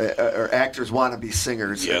or actors want to be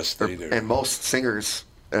singers. Yes, they do. And most singers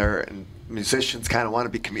and musicians kind of want to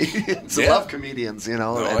be comedians. Yeah. Love comedians, in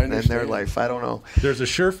their life. I don't know. There's a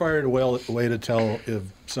surefire way to tell if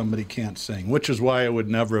somebody can't sing, which is why I would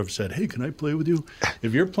never have said, hey, can I play with you?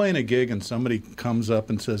 If you're playing a gig and somebody comes up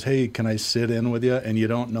and says, hey, can I sit in with you, and you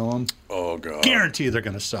don't know them, oh, God. Guarantee they're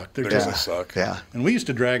going to suck. They're going to suck. Yeah. And we used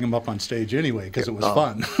to drag them up on stage anyway because it was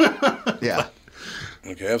fun. Yeah.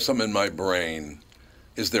 Okay, I have something in my brain.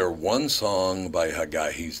 Is there one song by a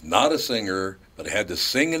guy, he's not a singer, but had to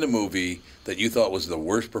sing in a movie that you thought was the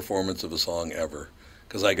worst performance of a song ever?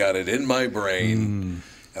 Because I got it in my brain,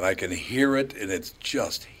 and I can hear it, and it's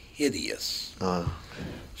just hideous.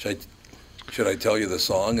 Should I tell you the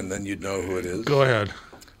song, and then you'd know who it is? Go ahead.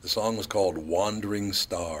 The song was called Wandering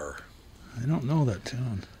Star. I don't know that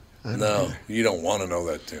tune. No, you don't want to know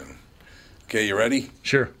that tune. Okay, you ready?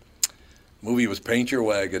 Sure. Movie was Paint Your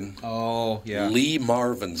Wagon. Oh, yeah. Lee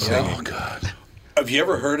Marvin singing. Oh, God. Have you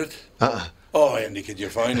ever heard it? Oh, Andy, could you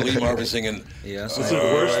find Lee Marvin singing? Yes. Was it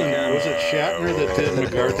worse than, was it Shatner that did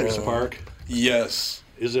MacArthur's Park? Yes.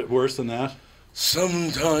 Is it worse than that?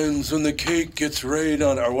 Sometimes when the cake gets rained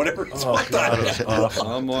on, or whatever it's called.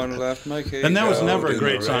 Someone left my cake. And that was never a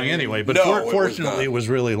great song anyway, but fortunately it was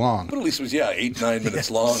really long. But at least it was, 8-9 minutes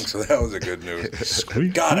long, so that was a good news.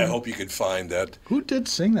 God, I hope you could find that. Who did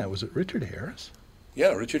sing that? Was it Richard Harris?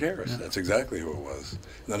 Yeah, Richard Harris. Yeah. That's exactly who it was.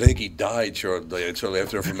 And I think he died shortly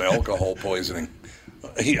after from alcohol poisoning.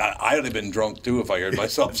 I'd have been drunk, too, if I heard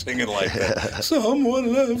myself singing like that.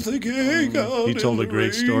 Someone left the cake out. He told a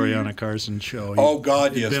great story on a Carson show.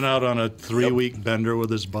 Yes. He'd been out on a 3-week bender with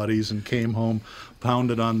his buddies and came home,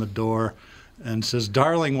 pounded on the door, and says,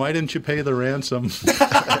 darling, why didn't you pay the ransom?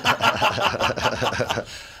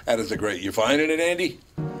 That is a great... You finding it, Andy?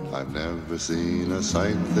 I've never seen a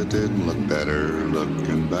sight that didn't look better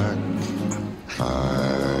looking back.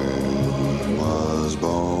 I was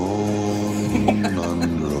born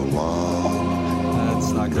under a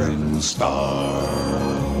wandering star.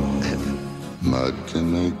 Mud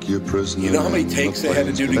can make you prisoner. You know how many takes they had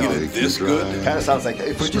to do to get it this good? Kind of sounds like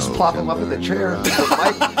if we just plop him up in the chair.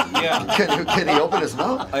 Can he open his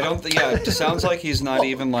mouth? I don't think. Yeah, it sounds like he's not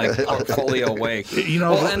even like fully awake.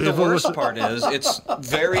 And the worst part is, it's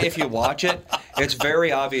very. If you watch it, it's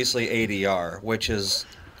very obviously ADR, which is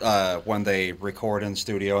when they record in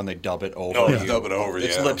studio and they dub it over. Dub it over.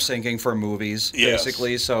 It's lip syncing for movies,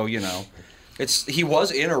 basically. So he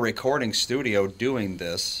was in a recording studio doing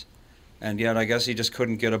this. And yet, I guess he just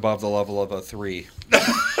couldn't get above the level of a 3.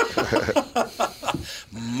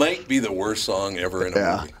 Might be the worst song ever in a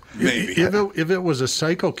movie. Maybe. If it was a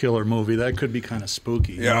psycho killer movie, that could be kind of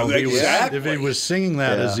spooky. Yeah, exactly. If he was singing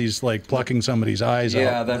that as he's like plucking somebody's eyes out.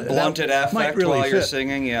 Yeah, that blunted affect really while you're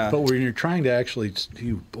singing, But when you're trying to actually,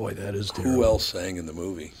 boy, that is terrible. Who else sang in the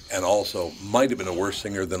movie? And also, might have been a worse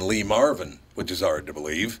singer than Lee Marvin, which is hard to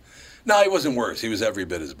believe. No, he wasn't worse. He was every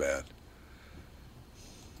bit as bad.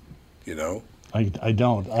 You know? I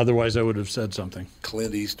don't. Otherwise, I would have said something.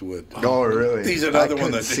 Clint Eastwood. Oh, really? He's another one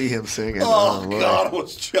that see him singing. Oh God, it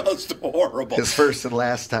was just horrible. His first and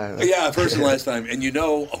last time. Yeah, first and last time. And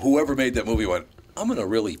whoever made that movie went, I'm going to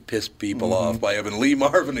really piss people off by having Lee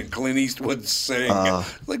Marvin and Clint Eastwood sing.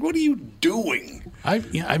 Like, what are you doing?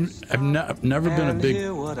 I've never been a big.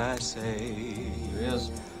 Hear what I say. Yes.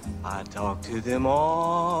 I talk to them all.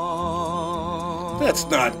 That's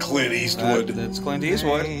not Clint Eastwood. That's Clint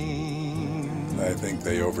Eastwood. I think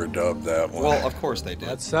they overdubbed that one. Well, of course they did.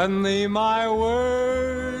 But suddenly my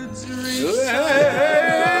words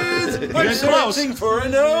I'm searching for a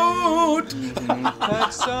note.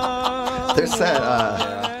 There's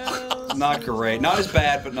that. Not great. Not as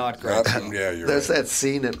bad, but not great. You're There's that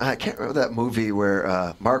scene, and I can't remember that movie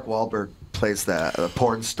where Mark Wahlberg plays the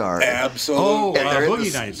porn star. Absolutely.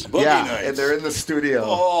 Boogie Nights. Boogie Nights. And they're in the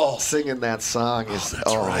studio singing that song. It's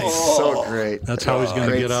so great. That's how he's going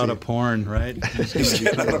to get out of porn, right? He's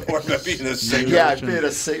getting out of porn by being a singer. Yeah, being a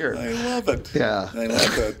singer. I love it. Yeah. I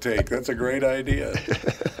love that take. That's a great idea.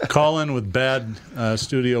 Call in with bad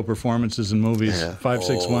studio performances in movies.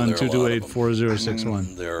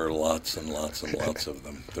 561-228-4061. There are lots and lots and lots of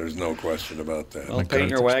them. There's no question about that. Well, Paint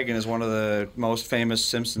Your Wagon is one of the most famous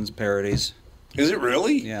Simpsons parodies. Is it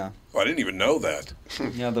really? Yeah. Oh, I didn't even know that.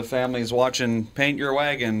 Yeah, the family's watching Paint Your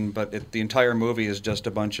Wagon, but the entire movie is just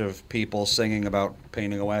a bunch of people singing about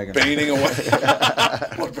painting a wagon. Painting a wagon.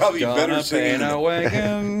 Well, probably better singing. Gonna paint a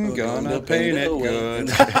wagon, gonna paint it good.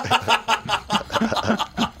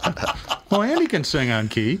 Well, Andy can sing on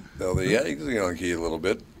key. Oh, yeah, he can sing on key a little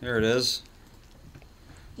bit. There it is.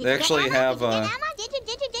 They actually have...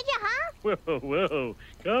 Whoa,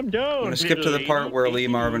 calm down. I'm going to skip to the part where Lee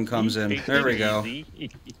Marvin comes in. There we go.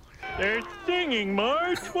 They're singing,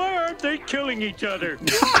 Marge. Why aren't they killing each other?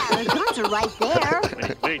 The guns are right there.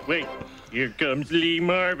 Wait. Here comes Lee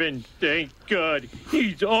Marvin. Thank God.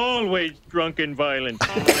 He's always drunk and violent.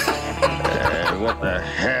 What the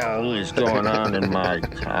hell is going on in my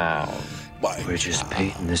town? We're just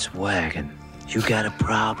painting this wagon. You got a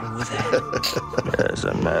problem with that? As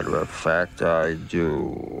a matter of fact, I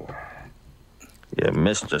do. You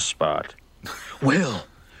missed a spot. Well,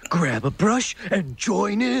 grab a brush and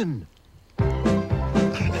join in.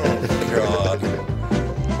 God.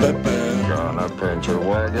 Gonna paint your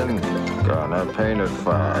wagon, gonna paint it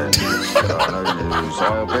fine. Gonna use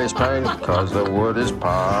oil-based paint, cause the wood is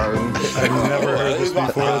pine. I've never heard this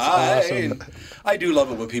before. It's awesome. I do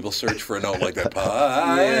love it when people search for a note like that.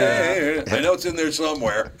 Pie. I know it's in there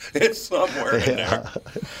somewhere. It's somewhere in there.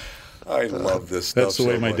 I love this stuff. That's the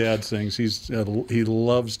way so my much. dad sings. He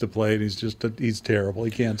loves to play, and he's terrible. He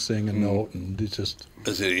can't sing a note, and it's just.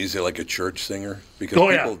 Is he like a church singer?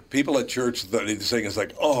 Because people at church that they sing is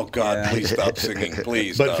like, oh God, please stop singing,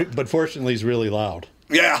 please. But fortunately, he's really loud.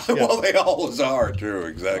 Yeah, well, they always are, true,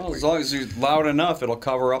 exactly. Well, as long as you're loud enough, it'll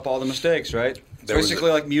cover up all the mistakes, right? It's basically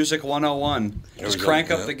like Music 101. Just crank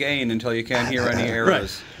up the gain until you can't hear any errors.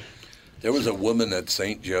 Right. There was a woman at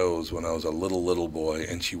St. Joe's when I was a little boy,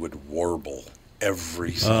 and she would warble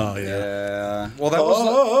every song. Oh, yeah. Well, that was...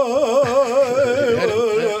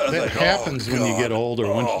 that happens when you get older.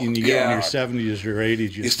 When you get in your 70s or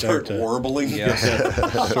 80s, you start to warbling. Get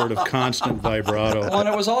that sort of constant vibrato. Well, and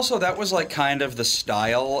it was also, that was like kind of the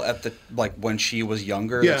style at the, like when she was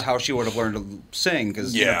younger. Yeah. That's how she would have learned to sing.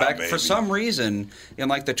 Because for some reason, in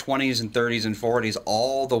like the 20s and 30s and 40s,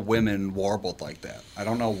 all the women warbled like that. I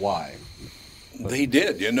don't know why. They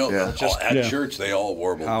did, at church they all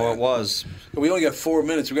warbled. How it was. We only got 4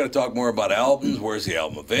 minutes. We got to talk more about albums. Where's the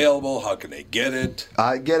album available? How can they get it?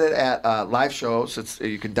 Get it at live shows.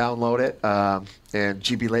 You can download it and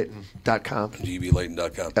gblayton.com.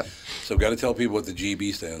 gblayton.com. Yep. So got to tell people what the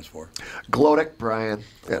GB stands for. Glodick Brian.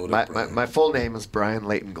 My full name is Brian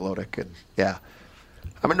Layton Glodick, and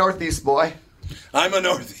I'm a Northeast boy. I'm a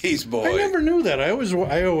Northeast boy. I never knew that. I always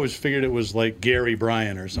figured it was like Gary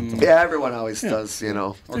Bryan or something. Yeah, everyone always does,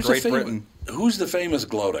 Or Great Britain. Who's the famous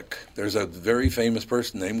Glodick? There's a very famous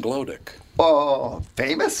person named Glodick. Oh,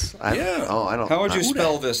 famous? I don't. How would you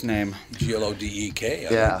spell this name? Glodek.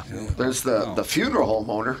 Yeah. There's the funeral home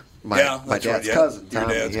owner. My dad's cousin,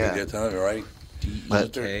 Tommy. Your dad's Tommy, right?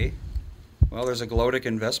 Okay. Well, there's a Glodick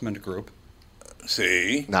Investment Group.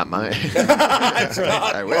 See? Not mine. It's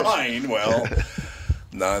not mine. Well,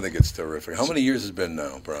 no, I think it's terrific. How many years has it been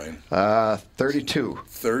now, Brian? 32.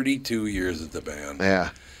 32 years at the band. Yeah.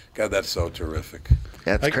 God, that's so terrific.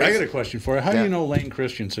 That's crazy. I got a question for you. How do you know Lane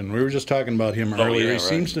Christensen? We were just talking about him earlier. Yeah, he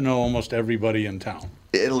seems to know almost everybody in town.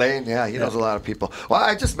 Lane, he knows a lot of people. Well,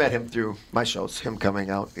 I just met him through my shows, him coming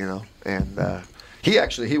out, and he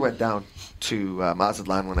went down to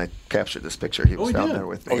Mazatlan when I captured this picture. He was down there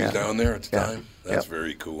with me. Oh, he's down there at the time? That's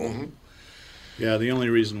very cool. Mm-hmm. Yeah, the only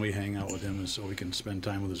reason we hang out with him is so we can spend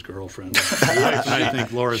time with his girlfriend. I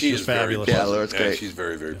think Laura's just fabulous. Yeah, Laura's great. She's a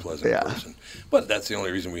very, very pleasant person. But that's the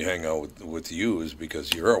only reason we hang out with you is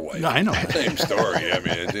because you're a wife. No, I know. Same story. I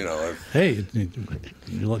mean, Hey,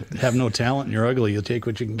 you have no talent and you're ugly. You take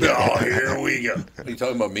what you can get. Oh, here we go. Are you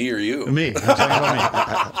talking about me or you? Me. I'm talking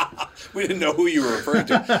about me. We didn't know who you were referring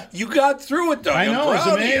to. You got through it, though. I know. It's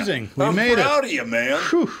amazing. We made it. I'm proud of you, man.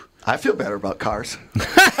 Whew. I feel better about cars.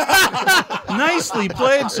 Nicely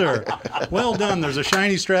played, sir. Well done. There's a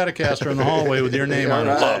shiny Stratocaster in the hallway with your name on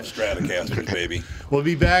it. I love Stratocasters, baby. We'll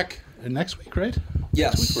be back next week, right?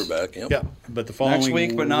 Yes. Next week we're back, Yeah, but the following next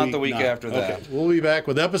week, but not the week after that. Okay. We'll be back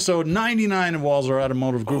with episode 99 of Walser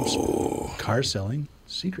Automotive Group's Car Selling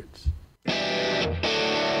Secrets.